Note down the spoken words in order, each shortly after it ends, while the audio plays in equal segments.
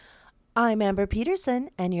I'm Amber Peterson,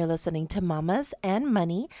 and you're listening to Mamas and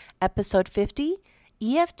Money, episode 50,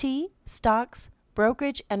 EFT, Stocks,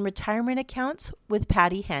 Brokerage, and Retirement Accounts with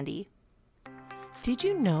Patti Handy. Did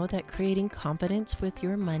you know that creating confidence with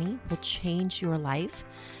your money will change your life?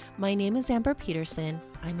 My name is Amber Peterson.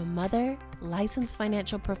 I'm a mother, licensed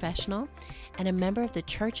financial professional, and a member of the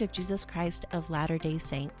Church of Jesus Christ of Latter-day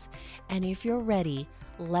Saints. And if you're ready,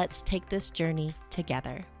 let's take this journey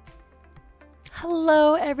together.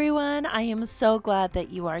 Hello, everyone. I am so glad that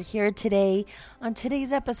you are here today. On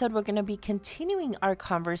today's episode, we're going to be continuing our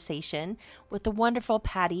conversation with the wonderful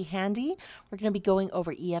Patti Handy. We're going to be going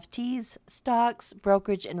over EFTs, stocks,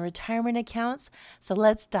 brokerage, and retirement accounts. So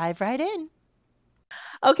let's dive right in.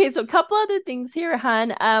 Okay, so a couple other things here,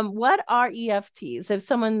 hon. What are EFTs? If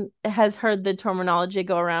someone has heard the terminology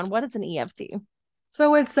go around, what is an EFT?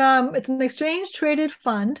 So it's an exchange traded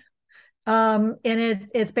fund, and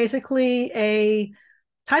it's basically a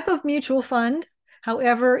type of mutual fund.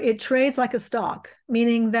 However, it trades like a stock,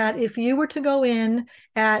 meaning that if you were to go in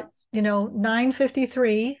at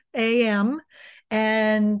 9:53 a.m.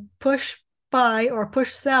 and push buy or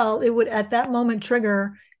push sell, it would at that moment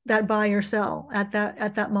trigger that buy or sell at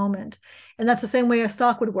that moment. And that's the same way a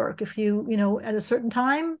stock would work. If at a certain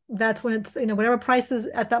time, that's when it's, whatever price is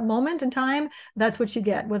at that moment in time, that's what you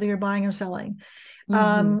get, whether you're buying or selling.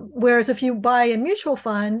 Mm-hmm. Whereas if you buy a mutual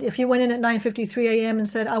fund, if you went in at 9:53 a.m. and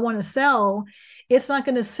said, I want to sell, it's not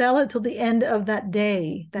going to sell it till the end of that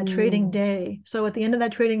day, that trading Mm. day. So at the end of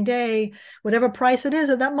that trading day, whatever price it is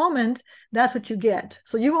at that moment, that's what you get.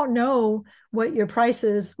 So you won't know what your price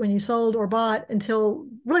is when you sold or bought until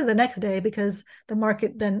really the next day, because the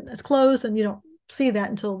market then is closed and you don't see that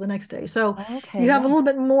until the next day. So Okay, you have a yeah. little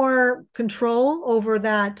bit more control over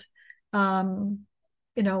that, um,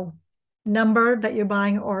 you know, number that you're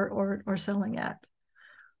buying or selling at.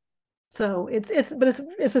 So it's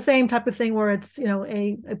the same type of thing where it's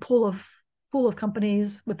a pool of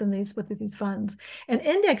companies within these funds. And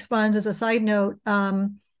index funds, as a side note,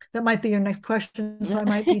 that might be your next question, so I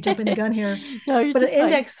might be jumping the gun here. No, you're But an just fine.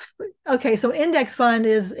 index, okay, so an index fund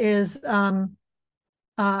is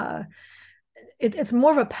uh, it's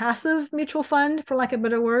more of a passive mutual fund, for lack of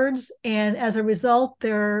better words, and as a result,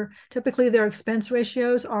 their expense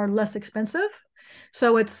ratios are less expensive.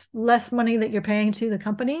 So it's less money that you're paying to the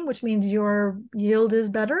company, which means your yield is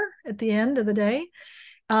better at the end of the day.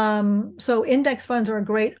 So index funds are a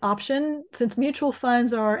great option. Since mutual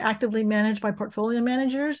funds are actively managed by portfolio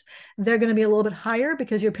managers, they're going to be a little bit higher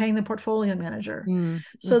because you're paying the portfolio manager.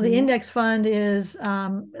 So the Mm-hmm. index fund is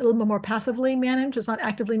a little bit more passively managed. It's not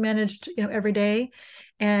actively managed, every day,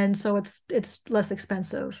 and so it's less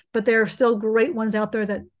expensive. But there are still great ones out there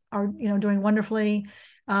that are doing wonderfully.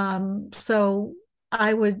 So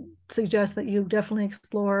I would suggest that you definitely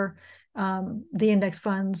explore the index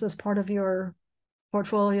funds as part of your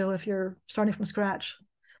portfolio. If you're starting from scratch,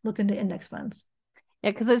 look into index funds.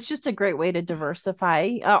 Yeah, because it's just a great way to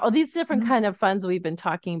diversify. All these different Mm-hmm. kind of funds we've been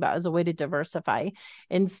talking about as a way to diversify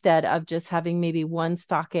instead of just having maybe one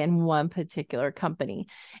stock in one particular company.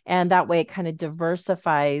 And that way it kind of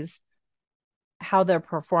diversifies how they're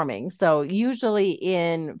performing. So usually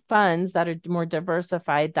in funds that are more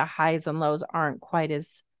diversified, the highs and lows aren't quite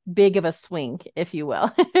as big of a swing, if you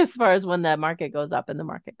will, as far as when the market goes up and the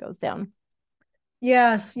market goes down.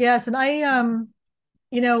 Yes, yes. And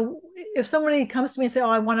if somebody comes to me and say, "Oh,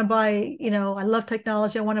 I want to buy, I love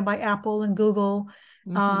technology. I want to buy Apple and Google,"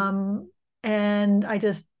 Mm-hmm. um, and I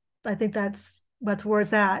think that's where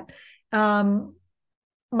it's at. Um,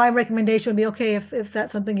 my recommendation would be, okay, if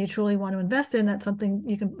that's something you truly want to invest in, that's something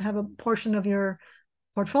you can have a portion of your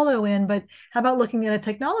portfolio in. But how about looking at a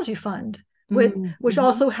technology fund, which Mm-hmm.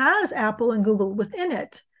 also has Apple and Google within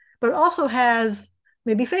it, but it also has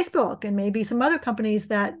maybe Facebook and maybe some other companies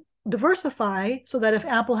that diversify, so that if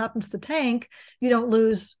Apple happens to tank, you don't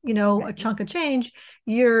lose, a Right. chunk of change.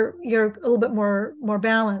 You're a little bit more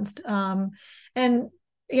balanced. And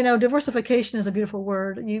diversification is a beautiful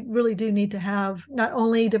word. You really do need to have not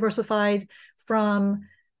only diversified from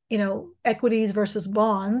equities versus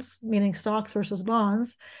bonds, meaning stocks versus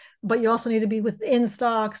bonds, but you also need to be within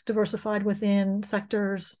stocks, diversified within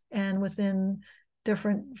sectors and within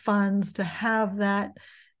different funds, to have that,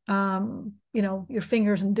 your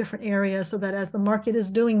fingers in different areas, so that as the market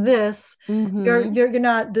is doing this, Mm-hmm. you're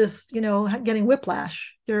not this, getting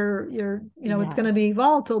whiplash. It's going Yeah. to be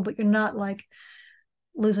volatile, but you're not like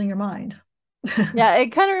losing your mind. Yeah,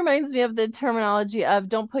 it kind of reminds me of the terminology of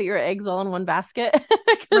don't put your eggs all in one basket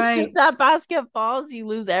because if Right, that basket falls, you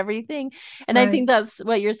lose everything. And I right. think that's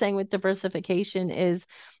what you're saying with diversification is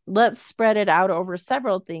let's spread it out over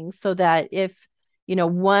several things so that if,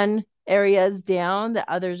 one areas down,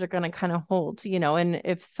 the others are going to kind of hold, and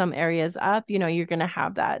if some areas up, you're going to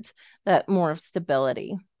have that more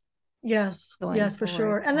stability Yes, going yes, for forward.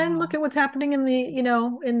 sure. And then Yeah. look at what's happening in the,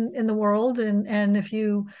 in the world, and if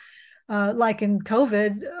you like in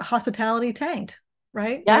COVID, hospitality tanked,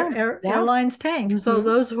 right? Yeah. Yeah. Airlines tanked. So Mm-hmm.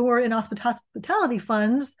 those who are in hospitality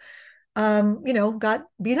funds, got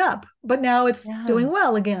beat up, but now it's Yeah. doing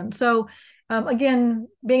well again. So, again,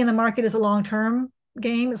 being in the market is a long-term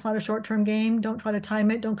game. It's not a short-term game. Don't try to time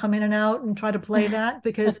it. Don't come in and out and try to play that,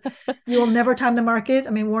 because you will never time the market. I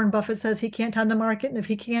mean, Warren Buffett says he can't time the market, and if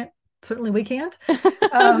he can't, certainly we can't.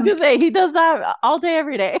 I was Um, gonna say he does that all day,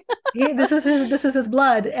 every day. this is his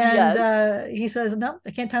blood, and Yes. he says, no,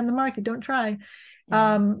 I can't time the market. Don't try.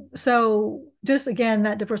 Yeah. So just again,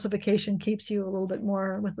 that diversification keeps you a little bit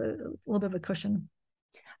more with a little bit of a cushion.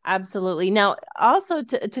 Absolutely. Now, also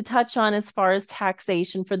to touch on as far as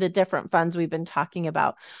taxation for the different funds we've been talking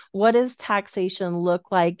about, what does taxation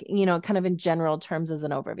look like, kind of in general terms as an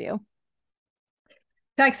overview?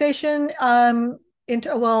 Taxation, in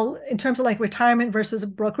terms of like retirement versus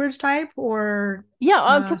brokerage type, or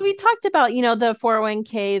Yeah, because we talked about, the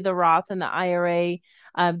 401k, the Roth, and the IRA.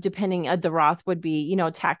 Depending, the Roth would be,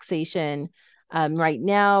 taxation right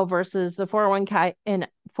now versus the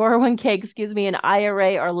 401k, excuse me, an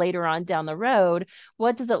IRA or later on down the road.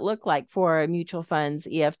 What does it look like for mutual funds,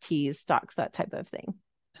 EFTs, stocks, that type of thing?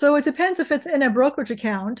 so it depends if it's in a brokerage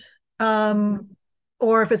account, Mhm. um,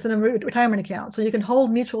 or if it's in a retirement account. So you can hold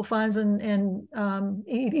mutual funds and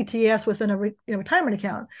ETFs within a retirement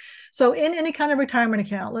account. So in any kind of retirement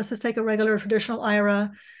account, let's just take a regular traditional IRA.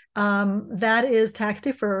 That is tax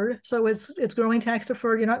deferred, so it's growing tax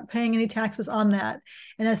deferred. You're not paying any taxes on that,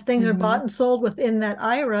 and as things are bought Mhm. and sold within that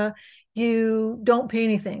IRA, you don't pay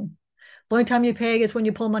anything. The only time you pay is when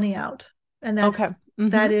you pull money out, and Okay.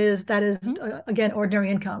 that Hmm. is that is again ordinary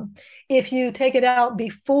income. If you take it out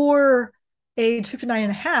before age 59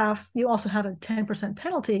 and a half, you also have a 10%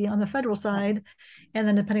 penalty on the federal side, and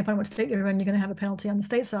then depending upon what state you're in, you're going to have a penalty on the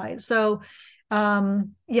state side. So,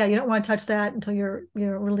 yeah, you don't want to touch that until you're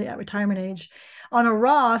really at retirement age. On a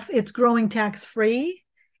Roth, it's growing tax free,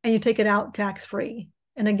 and you take it out tax free.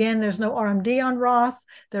 And again, there's no RMD on Roth.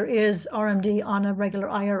 There is RMD on a regular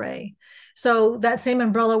IRA. So that same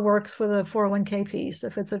umbrella works for the 401k piece,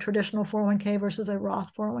 if it's a traditional 401k versus a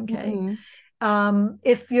Roth 401k. Hmm.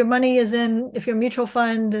 If your money is if your mutual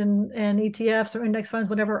fund and ETFs or index funds,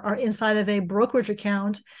 whatever, are inside of a brokerage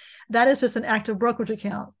account, that is just an active brokerage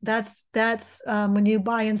account. That's when you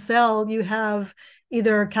buy and sell, you have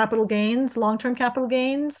either capital gains, long-term capital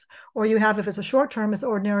gains, or you have, if it's a short term, it's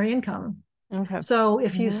ordinary income. Okay. So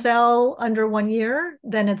if you Hmm. sell under 1 year,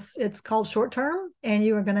 then it's called short term, and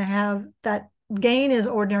you are going to have that gain is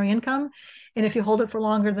ordinary income. And if you hold it for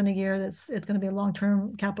longer than a year, it's going to be a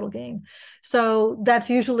long-term capital gain. So that's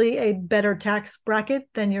usually a better tax bracket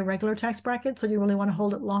than your regular tax bracket. So you really want to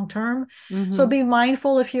hold it long term. So Hmm. be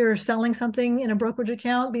mindful, if you're selling something in a brokerage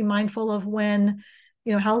account, be mindful of when,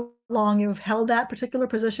 how long you've held that particular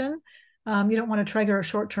position. You don't want to trigger a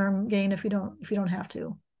short-term gain if you don't have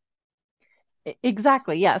to.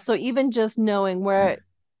 Exactly. Yeah. So even just knowing where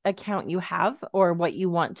account you have or what you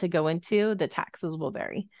want to go into, the taxes will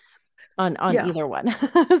vary on Yeah. either one.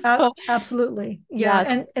 So Absolutely. Yeah.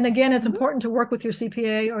 yes. And again, it's Mhm. important to work with your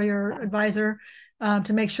CPA or your Yeah. advisor,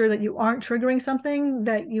 to make sure that you aren't triggering something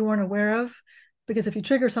that you weren't aware of. Because if you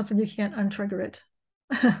trigger something, you can't untrigger it.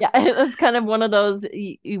 Yeah. It's kind of one of those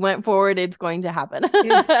you went forward, it's going to happen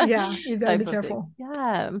Yeah, you've got to be type of things. careful.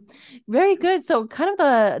 Yeah. Very good. So kind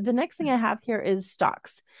of the next thing I have here is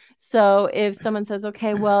stocks. So if someone says,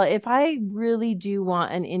 okay, well, if I really do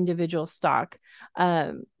want an individual stock,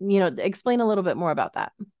 explain a little bit more about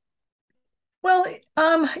that. Well,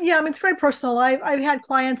 yeah, I mean, it's very personal. I've had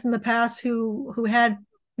clients in the past who had,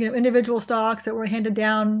 individual stocks that were handed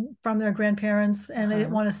down from their grandparents, and they didn't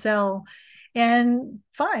Uh-huh. want to sell. And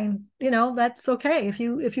fine, that's okay. If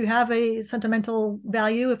you have a sentimental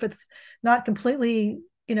value, if it's not completely,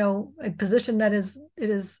 a position that is it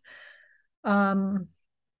is um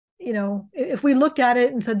if we looked at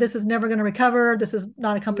it and said this is never going to recover, this is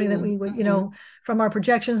not a company that we would, Mm-hmm. from our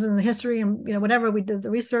projections and the history and whatever we did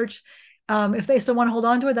the research, if they still want to hold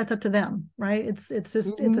on to it, that's up to them, right? It's a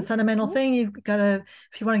Mm-hmm. sentimental thing. You've got to,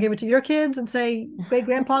 if you want to give it to your kids and say great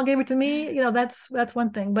grandpa gave it to me, that's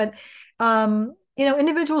one thing. But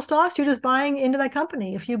individual stocks, you're just buying into that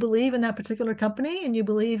company. If you believe in that particular company and you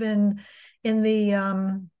believe in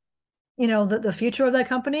the future of that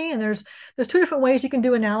company, and there's two different ways you can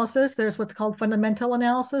do analysis. There's what's called fundamental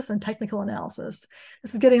analysis and technical analysis.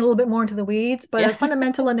 This is getting a little bit more into the weeds, but Yeah. a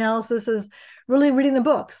fundamental analysis is really reading the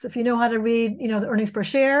books. If you know how to read, the earnings per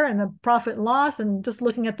share and the profit and loss and just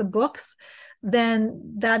looking at the books,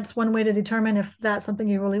 then that's one way to determine if that's something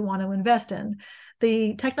you really want to invest in.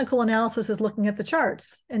 The technical analysis is looking at the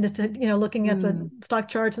charts and just, looking at the stock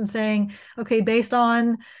charts and saying, okay, based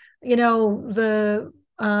on, the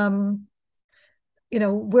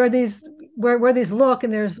where these look,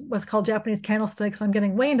 and there's what's called Japanese candlesticks. I'm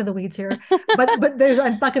getting way into the weeds here, but there's,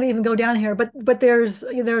 I'm not going to even go down here, but there's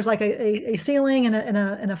like a ceiling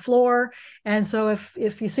and a floor. And so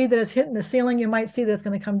if you see that it's hitting the ceiling, you might see that it's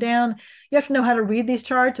going to come down. You have to know how to read these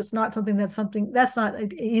charts. It's not that's not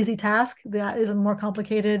an easy task. That is a more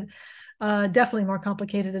complicated, definitely more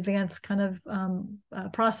complicated, advanced kind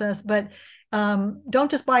of process. But don't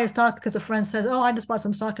just buy a stock because a friend says, oh, I just bought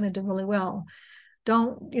some stock and it did really well.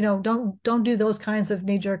 Don't do those kinds of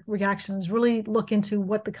knee-jerk reactions. Really look into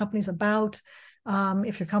what the company's about.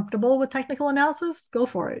 If you're comfortable with technical analysis, go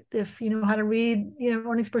for it. If you know how to read,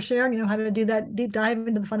 earnings per share, and you know how to do that deep dive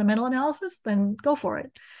into the fundamental analysis, then go for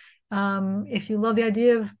it. If you love the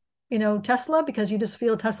idea of Tesla because you just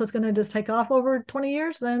feel Tesla's going to just take off over 20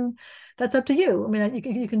 years, then that's up to you. I mean,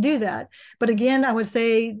 you can do that. But again, I would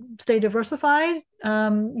say stay diversified.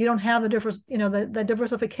 You don't have the difference, the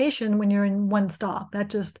diversification when you're in one stock. That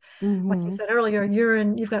just, like you said earlier,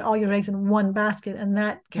 you've got all your eggs in one basket, and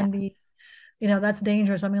that can be, that's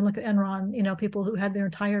dangerous. I mean, look at Enron. People who had their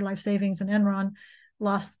entire life savings in Enron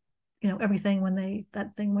lost, everything when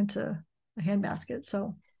that thing went to a handbasket.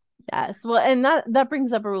 So. Yes. Well, and that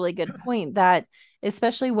brings up a really good point, that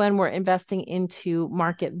especially when we're investing into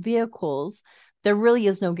market vehicles, there really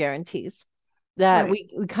is no guarantees. That Right.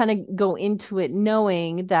 we kind of go into it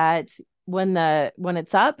knowing that when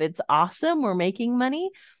it's up, it's awesome, we're making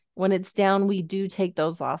money. When it's down, we do take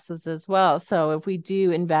those losses as well. So if we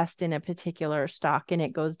do invest in a particular stock and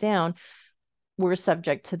it goes down, we're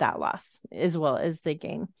subject to that loss as well as the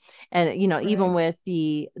gain. And right. Even with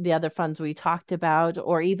the other funds we talked about,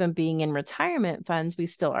 or even being in retirement funds, we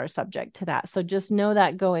still are subject to that. So just know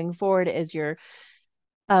that going forward, as you're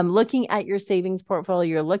looking at your savings portfolio,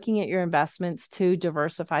 you're looking at your investments to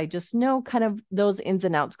diversify, just know kind of those ins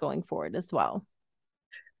and outs going forward as well.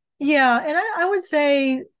 Yeah, and I would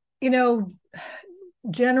say,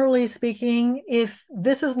 generally speaking, if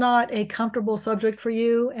this is not a comfortable subject for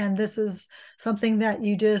you and this is something that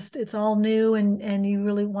it's all new and you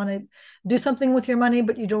really want to do something with your money,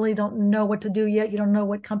 but you really don't know what to do yet, you don't know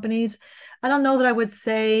what companies, I don't know that I would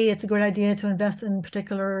say it's a great idea to invest in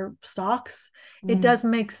particular stocks. It does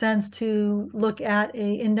make sense to look at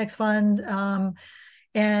a index fund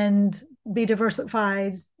and be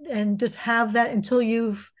diversified and just have that until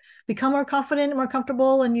you've become more confident and more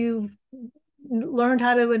comfortable and you've learned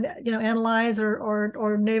how to analyze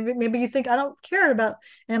or maybe you think I don't care about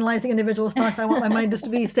analyzing individual stocks, I want my money just to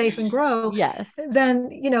be safe and grow. Yes. Then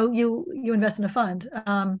you invest in a fund.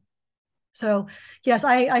 So yes,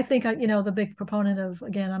 I think the big proponent of,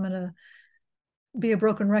 again, I'm going to be a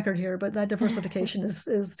broken record here, but that diversification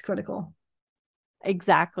is critical.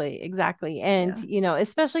 Exactly. And,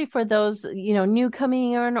 especially for those, new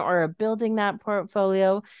coming in or building that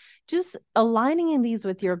portfolio, just aligning in these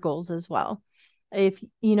with your goals as well. If,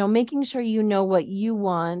 making sure what you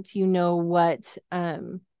want, what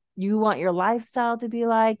you want your lifestyle to be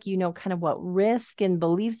like, kind of what risk and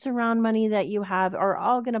beliefs around money that you have are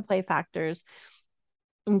all going to play factors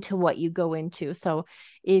into what you go into. So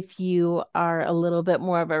if you are a little bit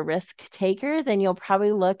more of a risk taker, then you'll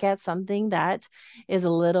probably look at something that has a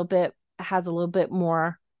little bit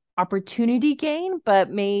more opportunity gain,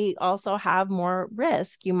 but may also have more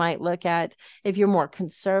risk. You might look at, if you're more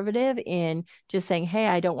conservative in just saying, hey,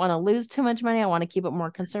 I don't want to lose too much money, I want to keep it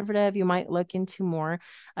more conservative, you might look into more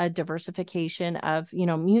diversification of,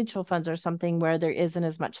 mutual funds or something where there isn't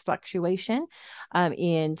as much fluctuation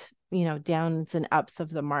and downs and ups of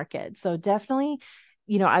the market. So definitely,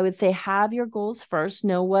 I would say have your goals first,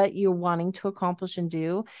 know what you're wanting to accomplish and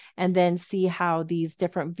do, and then see how these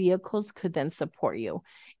different vehicles could then support you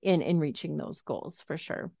in reaching those goals, for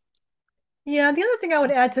sure. Yeah, the other thing I would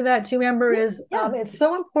add to that too, Amber, is it's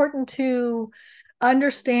so important to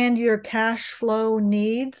understand your cash flow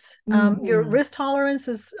needs. Your risk tolerance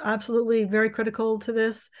is absolutely very critical to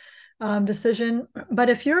this decision. But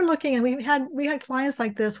if you're looking, and we had clients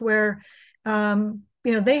like this where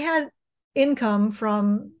they had income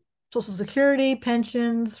from Social Security,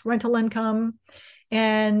 pensions, rental income,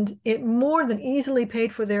 and it more than easily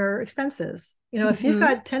paid for their expenses. If you've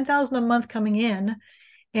got $10,000 a month coming in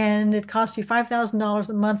and it costs you $5,000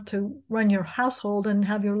 a month to run your household and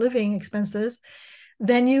have your living expenses,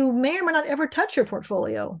 then you may or may not ever touch your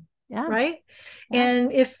portfolio. Yeah. right? Yeah.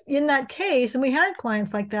 And if in that case, and we had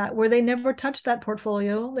clients like that where they never touched that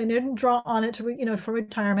portfolio, they didn't draw on it to, for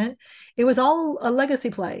retirement. It was all a legacy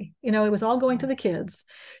play. It was all going to the kids.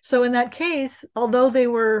 So in that case, although they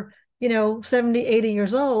were 70, 80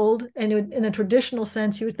 years old, and in the traditional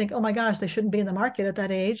sense, you would think, oh my gosh, they shouldn't be in the market at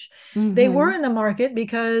that age. They were Mm-hmm. in the market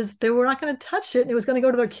because they were not going to touch it. And it was going to go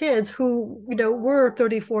to their kids who, were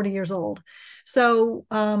 30, 40 years old. So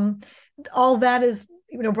all that is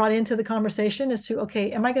brought into the conversation as to,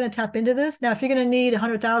 okay, am I going to tap into this now? If you're going to need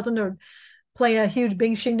 100,000 or play a huge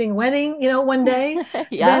bing shing ding wedding one day,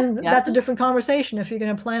 Yeah. then Yeah. that's a different conversation. If you're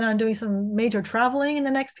going to plan on doing some major traveling in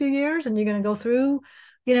the next few years and you're going to go through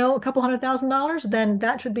a couple $100,000, then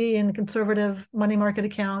that should be in a conservative money market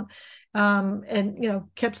account, and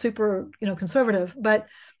kept super conservative. But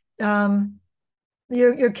um,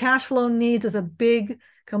 your cash flow needs is a big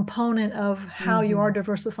component of how you are Mm-hmm.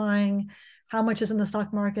 diversifying, how much is in the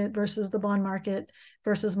stock market versus the bond market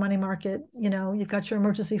versus money market. You've got your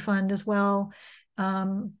emergency fund as well.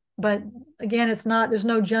 But again, there's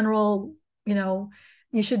no general,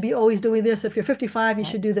 you should be always doing this. If you're 55, you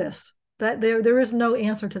Right. should do this. That there is no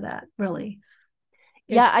answer to that, really.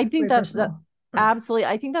 Yeah, It's I think very that personal. absolutely.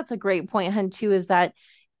 I think that's a great point, Hun, too, is that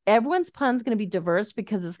everyone's plan's going to be diverse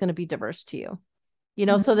because it's going to be diverse to you. So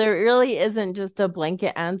Mm-hmm. there really isn't just a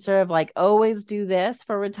blanket answer of like, always do this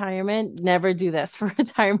for retirement, never do this for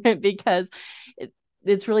retirement, because it,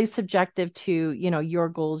 it's really subjective to, your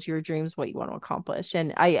goals, your dreams, what you want to accomplish.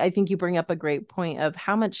 And I think you bring up a great point of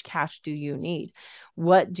how much cash do you need?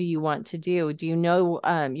 What do you want to do? Do you know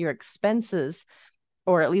your expenses,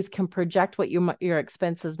 or at least can project what your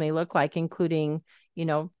expenses may look like, including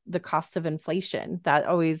the cost of inflation? That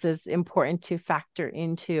always is important to factor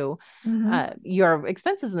into Mm-hmm. your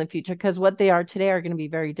expenses in the future, because what they are today are going to be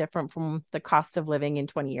very different from the cost of living in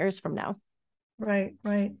 20 years from now. Right,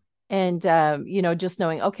 right. And just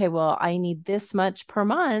knowing, okay, well, I need this much per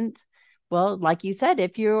month. Well, like you said,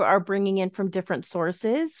 if you are bringing in from different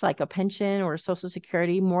sources, like a pension or social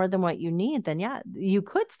security, more than what you need, then yeah, you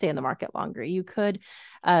could stay in the market longer. You could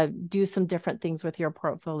do some different things with your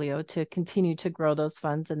portfolio to continue to grow those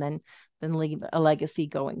funds, and then leave a legacy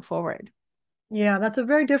going forward. Yeah, that's a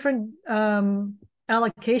very different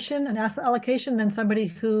allocation, an asset allocation, than somebody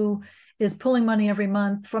who is pulling money every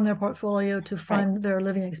month from their portfolio to Right. fund their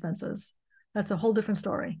living expenses. That's a whole different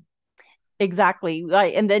story. Exactly.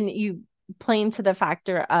 Right. And then you play into the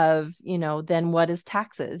factor of, then what is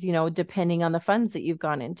taxes, depending on the funds that you've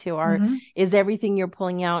gone into, or Mm-hmm. is everything you're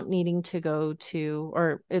pulling out needing to go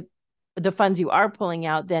to, the funds you are pulling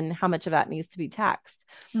out, then how much of that needs to be taxed?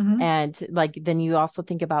 Mm-hmm. And like, then you also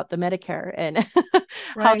think about the Medicare and how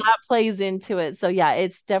Right. that plays into it. So yeah,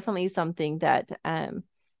 it's definitely something that,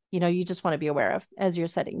 you just want to be aware of as you're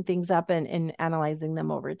setting things up and analyzing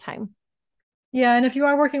them over time. Yeah, and if you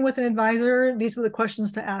are working with an advisor, these are the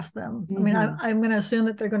questions to ask them. I mean, Mm-hmm. I'm going to assume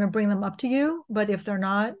that they're going to bring them up to you, but if they're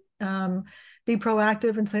not, be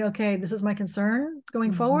proactive and say, okay, this is my concern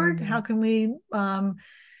going forward. Mm-hmm. How can we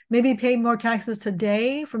maybe pay more taxes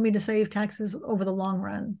today for me to save taxes over the long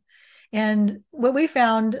run? And what we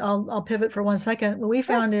found, I'll pivot for 1 second. What we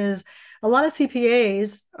Sure. found is a lot of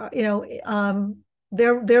CPAs,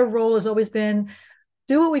 their role has always been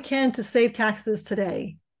do what we can to save taxes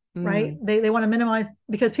today, right? Mm, They want to minimize,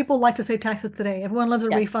 because people like to save taxes today. Everyone loves a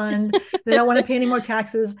yes. refund. They don't want to pay any more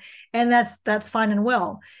taxes, and that's fine and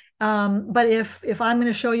well. But if I'm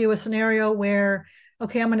going to show you a scenario where,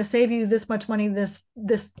 okay, I'm going to save you this much money this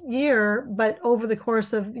year, but over the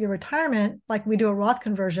course of your retirement, like we do a Roth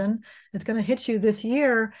conversion, it's going to hit you this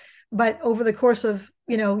year, but over the course of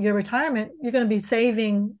your retirement, you're going to be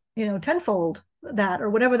saving tenfold that, or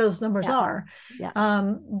whatever those numbers Yeah. are. Yeah.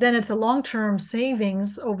 Then it's a long-term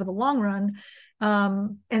savings over the long run.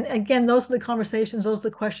 And again, those are the conversations, those are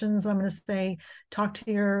the questions I'm going to say, talk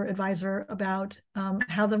to your advisor about,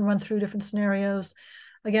 have them run through different scenarios.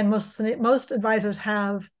 Again, most advisors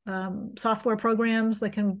have software programs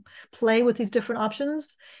that can play with these different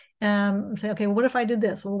options, and say, okay, well, what if I did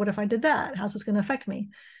this? Well, what if I did that? How's this going to affect me?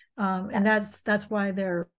 Yeah. And that's why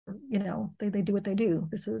they're, they do what they do.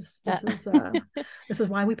 This is Yeah. this is this is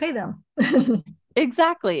why we pay them.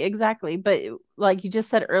 Exactly. Exactly. But like you just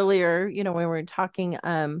said earlier, when we were talking,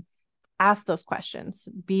 ask those questions,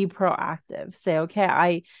 be proactive, say,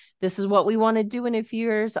 okay, this is what we want to do in a few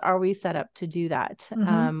years. Are we set up to do that?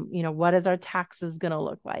 Mm-hmm. What is our taxes going to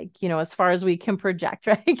look like, as far as we can project,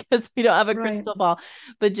 right? Because we don't have a Right. crystal ball,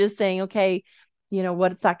 but just saying, okay,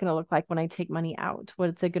 what's that going to look like when I take money out?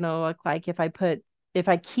 What's it going to look like if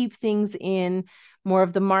I keep things in more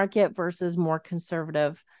of the market versus more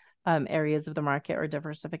conservative areas of the market or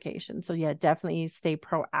diversification. So yeah, definitely stay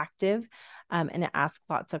proactive and ask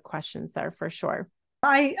lots of questions there for sure.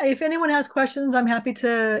 If anyone has questions, I'm happy to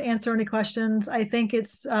answer any questions. I think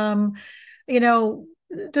it's, you know,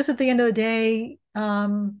 just at the end of the day,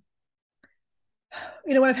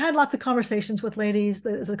 when I've had lots of conversations with ladies,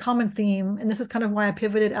 there's a common theme, and this is kind of why I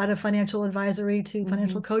pivoted out of financial advisory to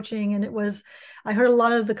financial coaching. And I heard a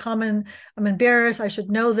lot of the common, I'm embarrassed, I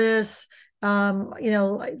should know this.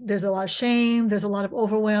 There's a lot of shame, there's a lot of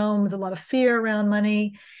overwhelm, there's a lot of fear around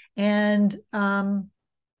money. And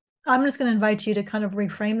I'm just going to invite you to kind of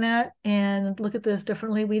reframe that and look at this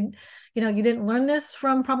differently. You didn't learn this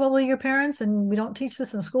from probably your parents, and we don't teach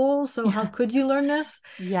this in schools. So how could you learn this?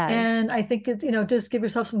 Yes. And I think it's, just give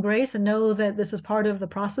yourself some grace and know that this is part of the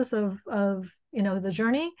process of the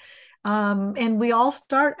journey. And we all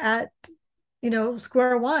start at,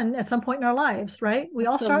 square one at some point in our lives, right? We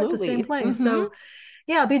all start at the same place. So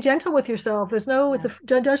yeah, be gentle with yourself. It's a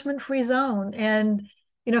judgment-free zone. And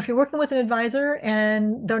if you're working with an advisor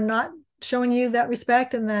and they're not showing you that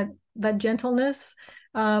respect and that gentleness,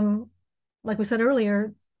 like we said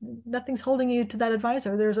earlier, nothing's holding you to that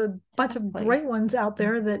advisor. There's a bunch of great ones out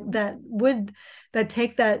there that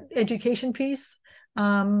take that education piece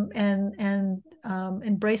and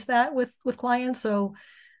embrace that with clients. So,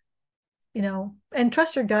 and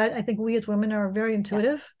trust your gut. I think we as women are very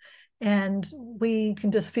intuitive, and we can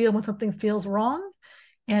just feel when something feels wrong.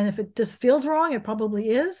 And if it just feels wrong, it probably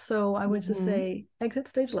is. So I would just say exit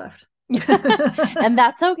stage left. And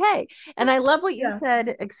that's okay. And I love what you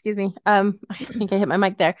said. Excuse me. I think I hit my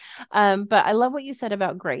mic there. But I love what you said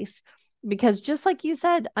about grace, because just like you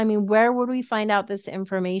said, I mean, where would we find out this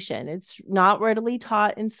information? It's not readily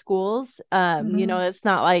taught in schools. It's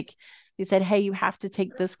not like you said, hey, you have to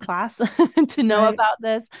take this class to know about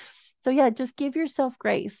this. So yeah, just give yourself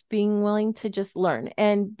grace, being willing to just learn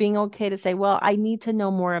and being okay to say, well, I need to know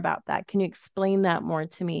more about that. Can you explain that more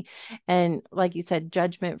to me? And like you said,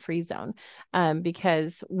 judgment-free zone,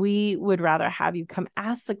 because we would rather have you come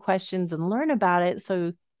ask the questions and learn about it,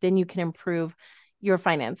 so then you can improve your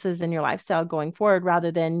finances and your lifestyle going forward,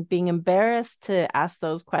 rather than being embarrassed to ask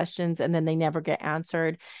those questions and then they never get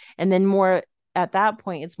answered. And then more at that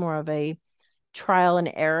point, it's more of a trial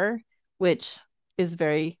and error, which is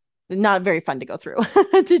not very fun to go through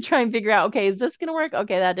to try and figure out, okay, is this going to work?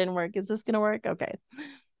 Okay, that didn't work. Is this going to work? Okay.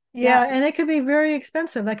 Yeah. And it could be very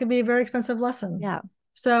expensive. That could be a very expensive lesson. Yeah.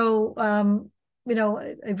 So,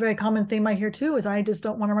 a very common theme I hear too is I just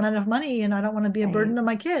don't want to run out of money, and I don't want to be a burden to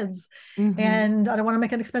my kids, and I don't want to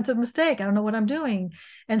make an expensive mistake. I don't know what I'm doing.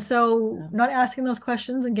 And so not asking those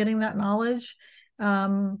questions and getting that knowledge,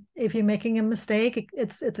 if you're making a mistake,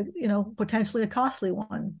 it's potentially a costly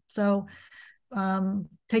one. So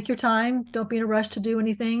take your time. Don't be in a rush to do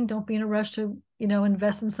anything. Don't be in a rush to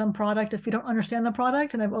invest in some product if you don't understand the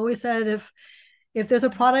product. And I've always said, if there's a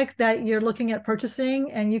product that you're looking at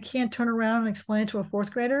purchasing and you can't turn around and explain it to a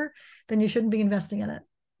fourth grader, then you shouldn't be investing in it,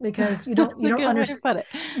 because you don't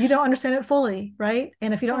understand it fully, right?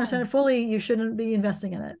 And if you don't understand it fully, you shouldn't be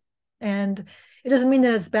investing in it. And it doesn't mean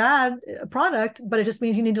that it's bad a product, but it just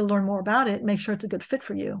means you need to learn more about it and make sure it's a good fit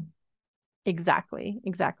for you. Exactly.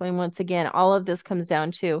 And once again, all of this comes down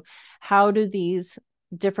to, how do these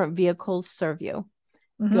different vehicles serve you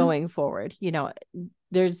going forward?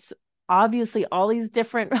 There's obviously all these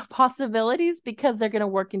different possibilities, because they're going to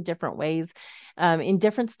work in different ways, in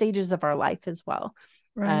different stages of our life as well.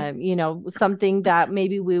 Right. Something that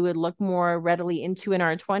maybe we would look more readily into in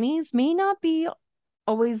our 20s may not be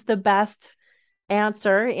always the best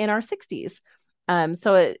answer in our 60s.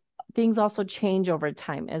 Things also change over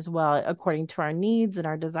time as well, according to our needs and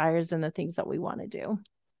our desires and the things that we want to do.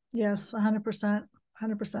 Yes, 100%.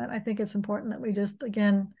 100%. I think it's important that we just,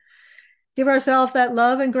 again, give ourselves that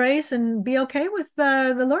love and grace and be okay with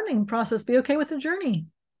the learning process, be okay with the journey.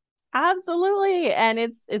 Absolutely. And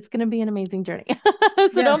it's going to be an amazing journey.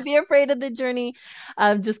 So don't be afraid of the journey.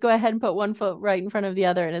 Just go ahead and put one foot right in front of the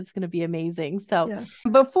other, and it's going to be amazing. So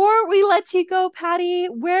before we let you go, Patti,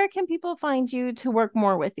 where can people find you to work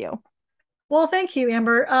more with you? Well, thank you,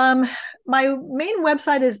 Amber. My main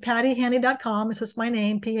website is pattihandy.com. It's just my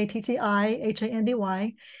name,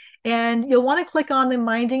 PattiHandy. And you'll want to click on the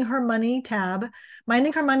Minding Her Money tab.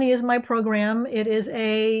 Minding Her Money is my program. It is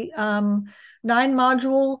a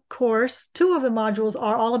 9-module course. 2 of the modules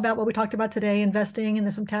are all about what we talked about today, investing, and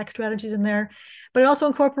there's some tax strategies in there. But it also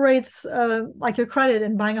incorporates like your credit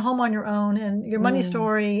and buying a home on your own, and your money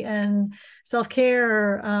story, and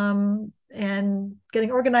self-care, and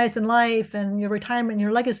getting organized in life, and your retirement, and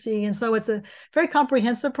your legacy. And so it's a very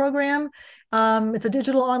comprehensive program. It's a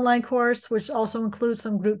digital online course, which also includes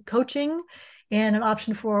some group coaching. and an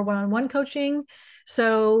option for one-on-one coaching.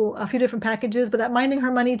 So a few different packages, but that Minding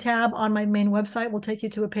Her Money tab on my main website will take you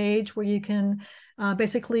to a page where you can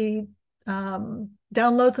basically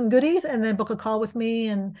download some goodies and then book a call with me,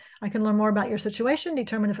 and I can learn more about your situation,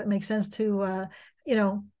 determine if it makes sense to,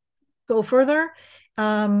 go further.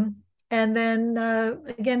 And then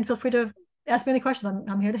again, feel free to ask me any questions.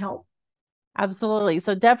 I'm here to help. Absolutely.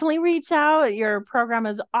 So definitely reach out. Your program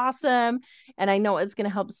is awesome. And I know it's going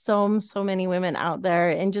to help so many women out there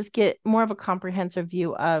and just get more of a comprehensive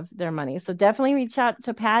view of their money. So definitely reach out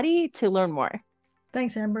to Patti to learn more.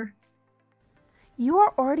 Thanks, Amber. You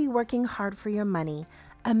are already working hard for your money.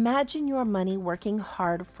 Imagine your money working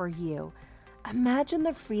hard for you. Imagine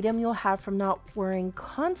the freedom you'll have from not worrying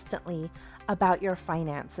constantly about your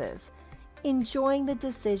finances, enjoying the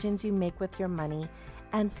decisions you make with your money,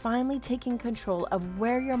 and finally taking control of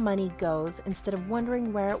where your money goes instead of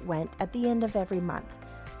wondering where it went at the end of every month.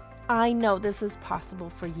 I know this is possible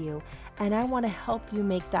for you, and I want to help you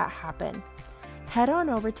make that happen. Head on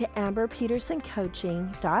over to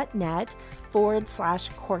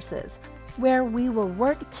amberpetersoncoaching.net/courses, where we will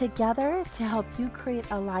work together to help you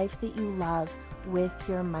create a life that you love with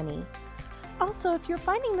your money. Also, if you're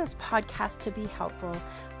finding this podcast to be helpful,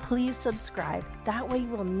 please subscribe. That way you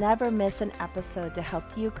will never miss an episode to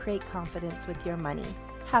help you create confidence with your money.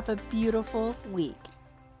 Have a beautiful week.